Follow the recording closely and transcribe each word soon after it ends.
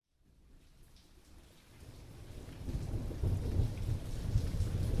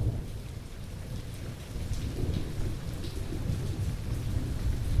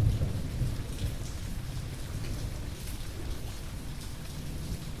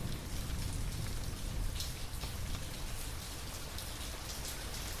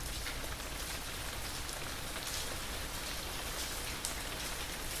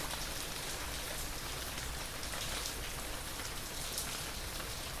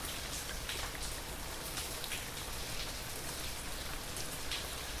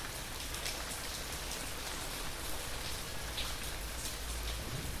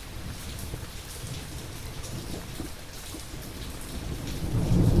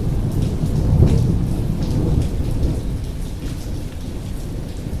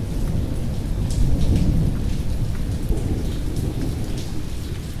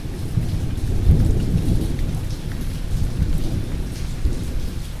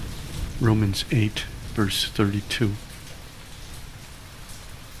Romans 8, verse 32.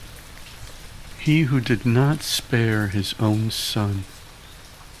 He who did not spare his own son,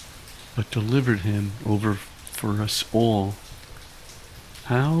 but delivered him over for us all,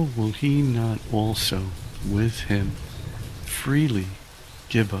 how will he not also with him freely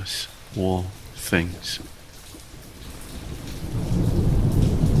give us all things?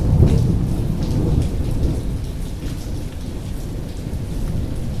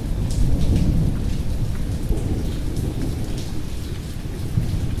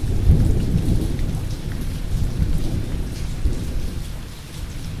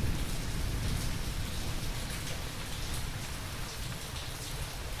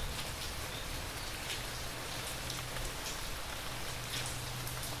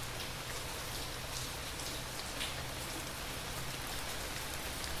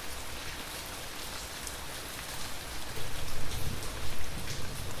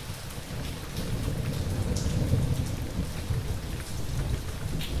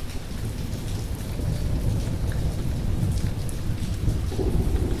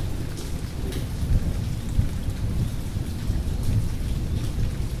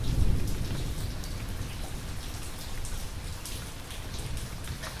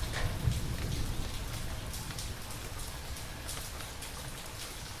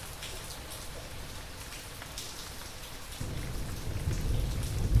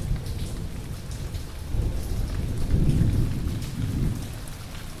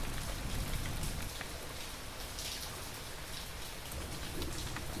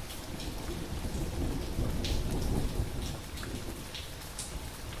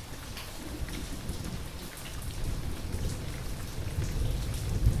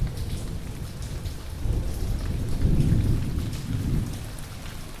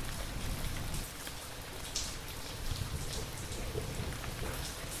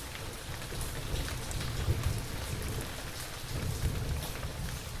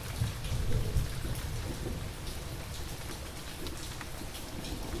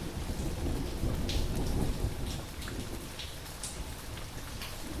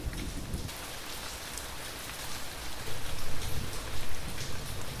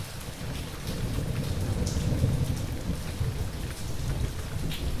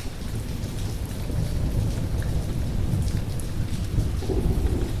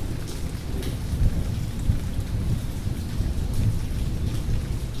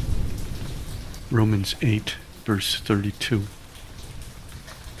 Romans 8, verse 32.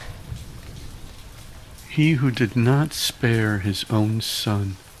 He who did not spare his own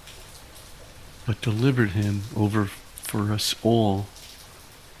son, but delivered him over for us all,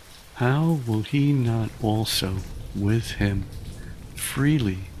 how will he not also with him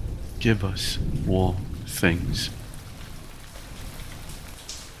freely give us all things?